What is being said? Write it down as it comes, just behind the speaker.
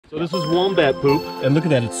So this is wombat poop. And look at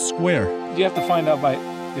that, it's square. You have to find out by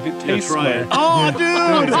if it tastes square. Oh, dude!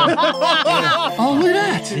 Oh, look at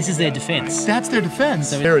that. This is their defense. That's their defense.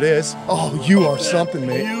 There it is. Oh, you are something,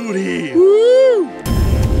 mate. Beauty. Woo!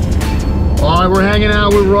 All right, we're hanging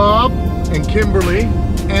out with Rob and Kimberly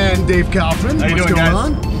and Dave Kaufman. How you What's doing, going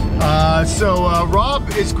guys? on? So Rob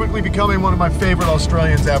is quickly becoming one of my favorite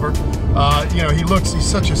Australians ever. You know, he's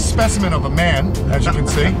such a specimen of a man, as you can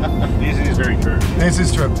see. This is very true. This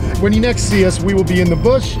is true. When you next see us, we will be in the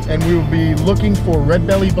bush and we will be looking for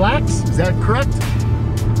red-bellied blacks. Is that correct?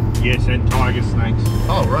 Yes, and tiger snakes.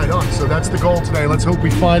 Oh, right on. So that's the goal today. Let's hope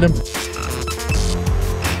we find them.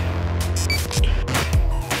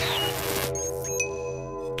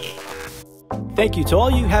 Thank you to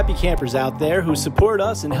all you happy campers out there who support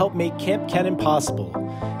us and help make Kamp Kenan possible.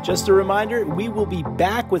 Just a reminder, we will be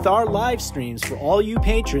back with our live streams for all you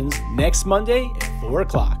patrons next Monday at 4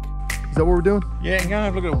 o'clock. Is that what we're doing? Yeah, and go and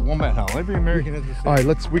have a look at a wombat hole. Every American has this. All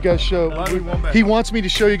right, we gotta show. He wants me to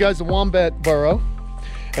show you guys the wombat burrow.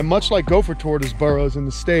 And much like gopher tortoise burrows in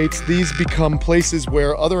the States, these become places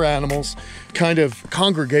where other animals kind of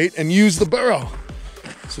congregate and use the burrow.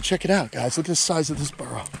 So check it out, guys. Look at the size of this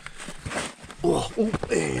burrow. Oh,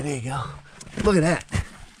 there you go. Look at that.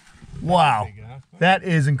 Wow. That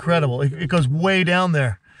is incredible. It goes way down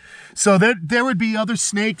there. So there would be other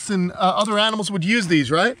snakes and other animals would use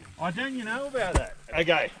these, right? Oh, don't you know about that?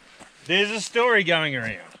 Okay, there's a story going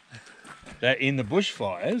around that in the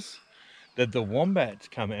bushfires, that the wombats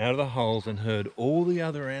come out of the holes and herd all the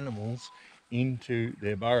other animals into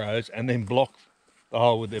their burrows and then block the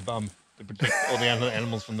hole with their bum to protect all the other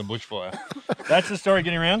animals from the bushfire. That's the story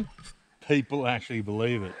getting around. People actually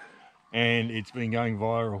believe it, and it's been going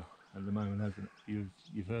viral at the moment, hasn't it?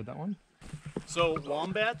 You've heard that one? So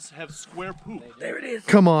wombats have square poop. There it is.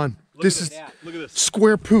 Come on. Look This at is Look at this.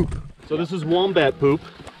 square poop. So this is wombat poop.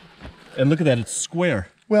 And look at that, it's square.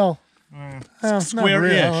 Well,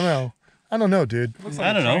 square-ish. I don't know, dude.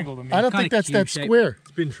 I don't know. I don't think that's that square.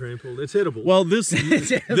 It's been trampled. It's hittable. Well, this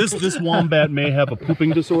wombat may have a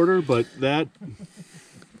pooping disorder, but that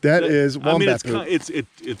is wombat I mean, poop.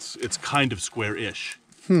 it's kind of square-ish.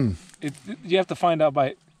 You have to find out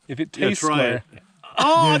by if it tastes square.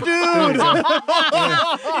 Oh, dude!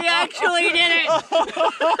 He actually did it!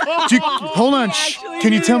 Hold on.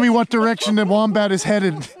 Can you tell me what direction the wombat is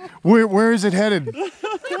headed? Where is it headed?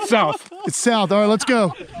 South. It's south. All right, let's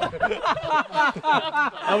go.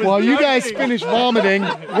 While you guys finish vomiting,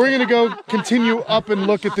 we're going to go continue up and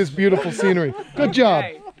look at this beautiful scenery. Good job.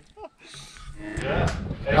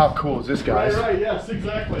 How cool is this, guys? Right, yes,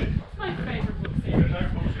 exactly. My favorite book series.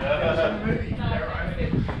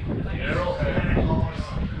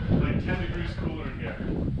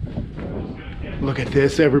 Look at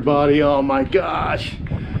this, everybody. Oh my gosh.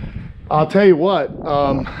 I'll tell you what,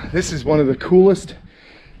 this is one of the coolest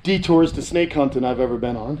detours to snake hunting I've ever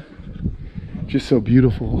been on. Just so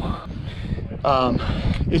beautiful.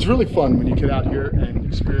 It's really fun when you get out here and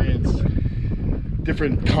experience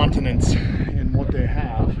different continents and what they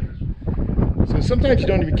have. So sometimes you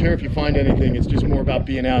don't even care if you find anything. It's just more about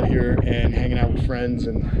being out here and hanging out with friends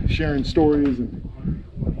and sharing stories and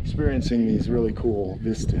experiencing these really cool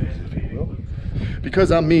vistas, if you will.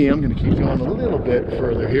 Because I'm me, I'm going to keep going a little bit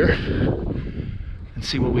further here and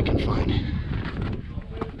see what we can find.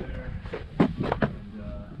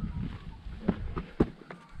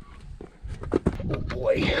 Oh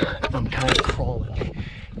boy, I'm kind of crawling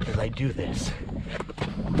as I do this.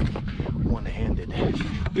 One-handed. Look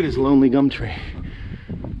at this lonely gum tree.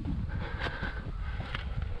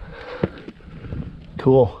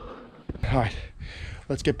 Cool. All right,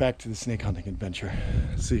 let's get back to the snake hunting adventure.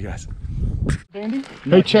 See you guys.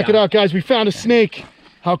 Hey, check it out, guys. We found a snake.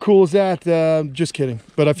 How cool is that? Just kidding.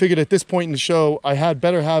 But I figured at this point in the show, I had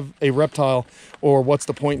better have a reptile, or what's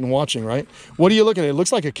the point in watching, right? What are you looking at? It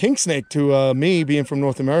looks like a king snake to me, being from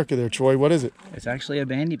North America there, Troy. What is it? It's actually a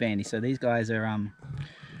bandy. So these guys are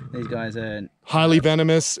highly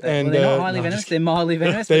venomous. And well, they're not highly venomous, they're mildly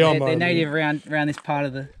venomous. They're native around this part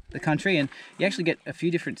of the country, and you actually get a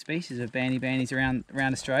few different species of bandies around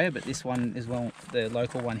Australia, but this one is the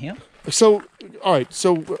local one here. So, all right,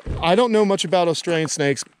 so I don't know much about Australian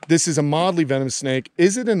snakes. This is a mildly venomous snake.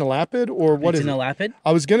 Is it an elapid or what is it? It's an elapid.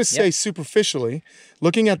 I was going to say superficially,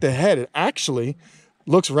 looking at the head, it actually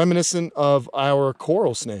looks reminiscent of our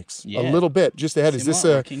coral snakes a little bit. Just the head. Is this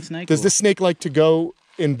a king snake? Does this snake like to go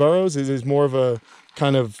in burrows? Is it more of a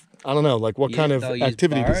kind of, I don't know, like what kind of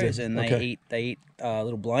activity does it? And they eat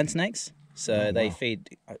little blind snakes. So they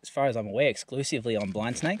feed, as far as I'm aware, exclusively on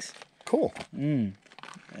blind snakes. Cool.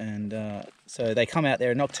 And so they come out,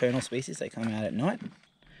 they're a nocturnal species, they come out at night.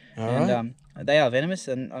 All right. They are venomous,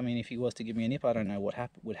 and I mean, if he was to give me a nip, I don't know what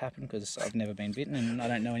would happen because I've never been bitten, and I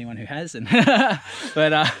don't know anyone who has. And and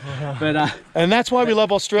that's why we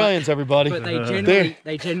love Australians, everybody. But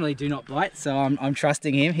they generally do not bite, so I'm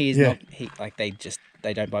trusting him. He is not.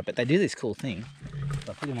 They don't bite, but they do this cool thing. If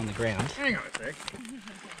I put him on the ground. Hang on a sec.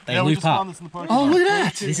 They loop up. Oh, look at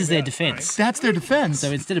that! This is their defense. That's their defense. So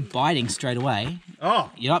instead of biting straight away,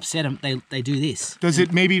 you upset them. They do this. Does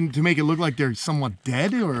it maybe to make it look like they're somewhat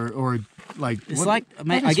dead, or like? It's like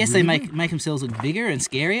I guess they make themselves look bigger and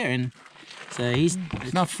scarier, and so he's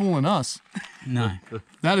not fooling us. No.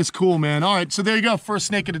 That is cool, man. All right, so there you go. First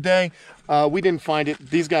snake of the day. We didn't find it.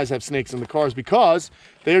 These guys have snakes in the cars because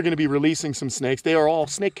they are going to be releasing some snakes. They are all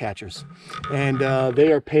snake catchers, and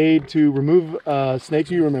they are paid to remove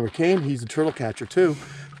snakes. You remember Kane? He's a turtle catcher too,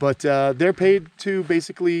 but they're paid to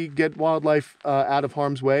basically get wildlife out of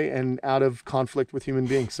harm's way and out of conflict with human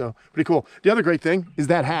beings. So pretty cool. The other great thing is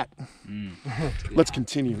that hat. Let's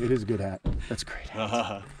continue. It is a good hat. That's a great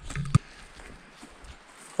hat.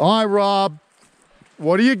 All right, Rob.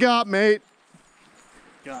 What do you got, mate?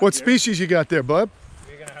 What species you got there, bud?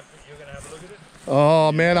 You're gonna have a look at it.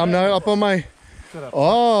 Oh man, I'm not up on my.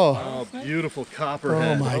 Oh, beautiful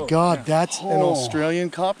copperhead. Oh my God, that's an Australian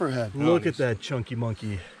copperhead. Look at that chunky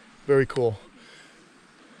monkey. Very cool.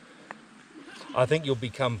 I think you'll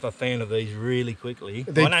become a fan of these really quickly.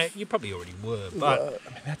 I know you probably already were, but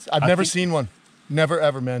I've never seen one. Never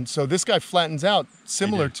ever, man. So this guy flattens out,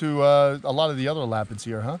 similar to a lot of the other lapids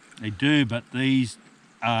here, huh? They do, but these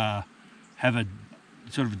have a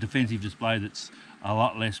sort of a defensive display that's a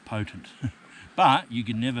lot less potent. But you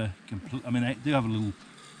can never complete. I mean, they do have a little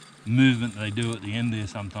movement they do at the end there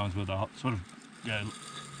sometimes where they'll sort of go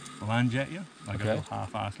lunge at you, like a little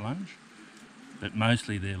half-assed lunge. But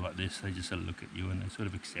mostly they're like this. They just sort of look at you and they're sort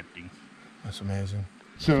of accepting. That's amazing.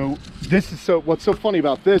 So what's so funny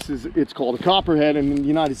about this is it's called a copperhead, and in the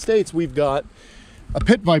United States we've got a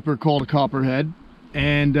pit viper called a copperhead,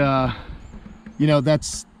 and you know,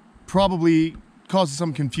 that's probably causes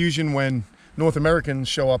some confusion when North Americans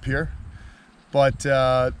show up here. But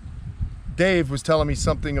Dave was telling me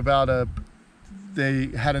something about they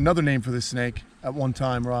had another name for this snake at one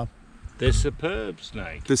time, Rob. The superb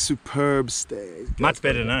snake. The superb snake. Much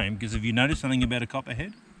better name, because have you noticed something about a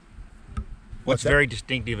copperhead? What's very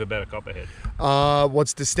distinctive about a copperhead?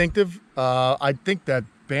 What's distinctive? I think that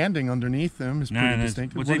banding underneath them is pretty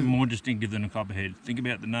distinctive. What's even more distinctive than a copperhead? Think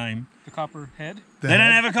about the name. The copperhead? They don't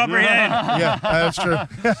have a copperhead! Yeah, that's true.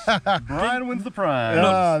 Brian wins the prize.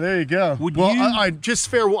 Ah, there you go.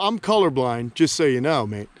 I'm colorblind, just so you know,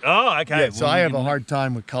 mate. Oh, okay. Yeah, so I have a hard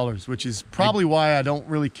time with colors, which is probably why I don't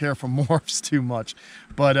really care for morphs too much.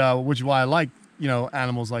 But which is why I like, you know,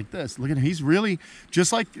 animals like this. Look at him. He's really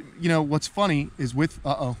just like, you know, what's funny is with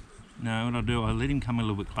No, what I'll do, I'll let him come a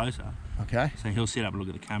little bit closer. Okay. So he'll sit up and look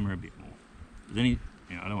at the camera a bit more. But then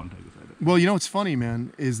I don't want to take a photo. Well, you know what's funny,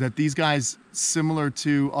 man, is that these guys, similar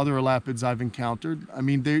to other elapids I've encountered, I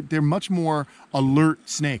mean, they're much more alert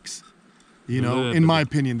snakes. You know, in my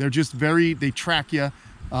opinion, they're just they track you,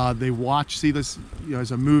 they watch. See this, you know,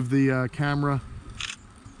 as I move the camera,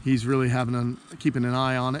 he's really keeping an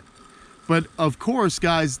eye on it. But of course,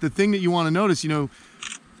 guys, the thing that you want to notice, you know,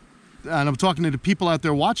 and I'm talking to the people out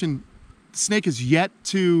there watching, the snake has yet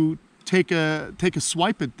to take a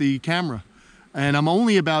swipe at the camera. And I'm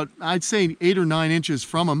only about, I'd say 8 or 9 inches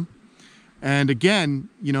from him. And again,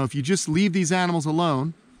 you know, if you just leave these animals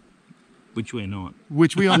alone. Which we're not.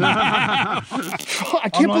 Which we are not. I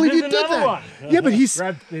can't believe you did that. Yeah, but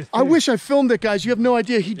I wish I filmed it, guys. You have no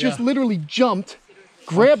idea. He just literally jumped,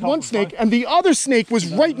 grabbed one snake, and the other snake was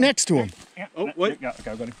right next to him. Oh, wait. Yeah,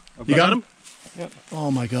 okay, I got him. You got him? Yeah. Oh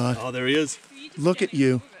my God. Oh, there he is. Look at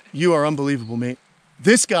you. You are unbelievable, mate.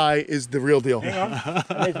 This guy is the real deal. Hang on. And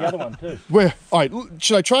there's the other one too. Where? All right,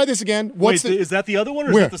 should I try this again? Is that the other one,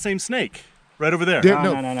 or is that the same snake? Right over there.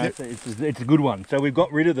 No. It's a good one. So we've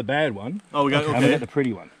got rid of the bad one. Oh, we got and we got the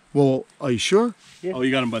pretty one. Well, are you sure? Yeah. Oh, you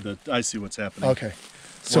got him by the. I see what's happening. Okay.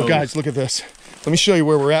 So guys, look at this. Let me show you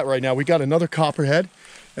where we're at right now. We got another copperhead,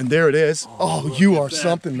 and there it is. Oh, you are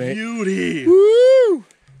something, mate. Beauty. Woo!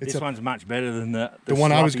 This one's much better than the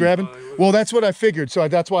one I was grabbing. Well, that's what I figured, so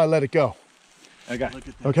that's why I let it go. Okay.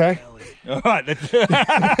 Okay. All right. I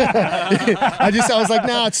was like,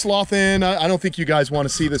 nah, it's sloughing. I don't think you guys want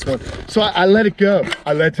to see this one. So I let it go.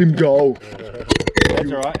 I let him go.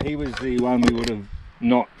 That's all right. He was the one we would have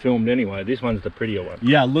not filmed anyway. This one's the prettier one.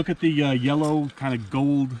 Yeah, look at the yellow kind of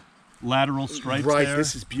gold lateral stripes there. Right,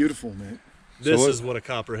 this is beautiful, man. This is what a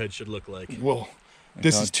copperhead should look like. Whoa.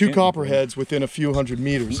 This is 2 copperheads within a few hundred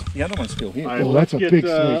meters. The other one's still here. Oh, that's a big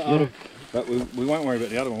snake. But we won't worry about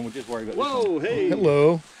the other one. We'll just worry about this one. Whoa, hey.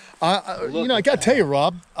 Hello. You know, I gotta tell you,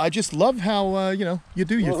 Rob, I just love how you know, you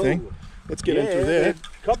do your thing. Let's get in through there.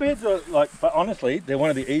 Copperheads are like, but honestly, they're one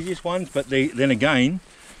of the easiest ones. But then again,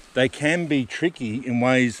 they can be tricky in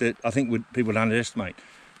ways that I think people underestimate.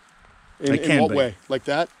 In what way? Like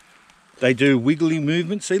that? They do wiggly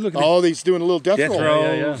movements. See, look at oh, he's doing a little death roll.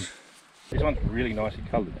 rolls. This one's really nicely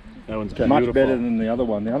coloured. That one's much better than the other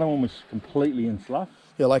one. The other one was completely in fluff.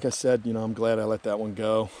 Yeah, like I said, you know, I'm glad I let that one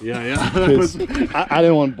go. Yeah. I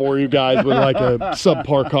didn't want to bore you guys with like a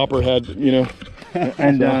subpar copperhead, you know.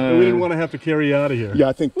 And we didn't want to have to carry you out of here. Yeah,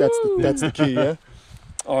 I think that's the key, yeah?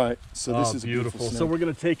 All right, so this is beautiful. So we're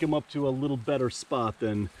going to take him up to a little better spot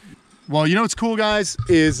than... Well, you know what's cool, guys,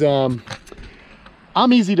 is I'm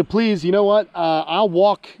easy to please. You know what? I'll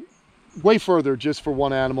walk way further just for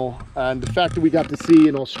one animal. And the fact that we got to see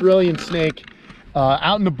an Australian snake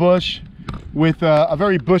out in the bush with a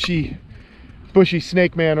very bushy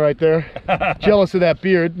snake man right there. Jealous of that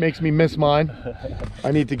beard, makes me miss mine.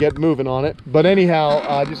 I need to get moving on it. But anyhow,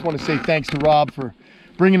 I just want to say thanks to Rob for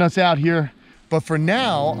bringing us out here. But for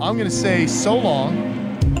now, I'm going to say so long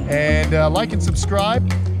and like and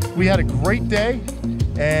subscribe. We had a great day,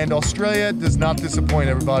 and Australia does not disappoint,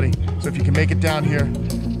 everybody. So if you can make it down here,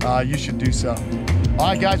 you should do so. All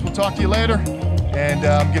right, guys, we'll talk to you later. And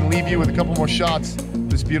I'm going to leave you with a couple more shots of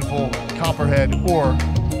this beautiful copperhead, or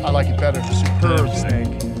I like it better, superb snake.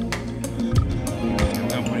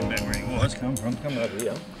 I'll put him back where he was. Come over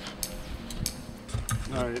here.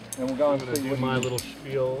 All right, and we'll go and do my little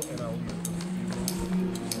spiel, and I'll...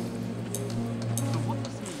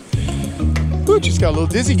 Ooh, just got a little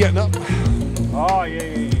dizzy getting up. Oh,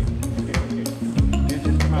 yeah.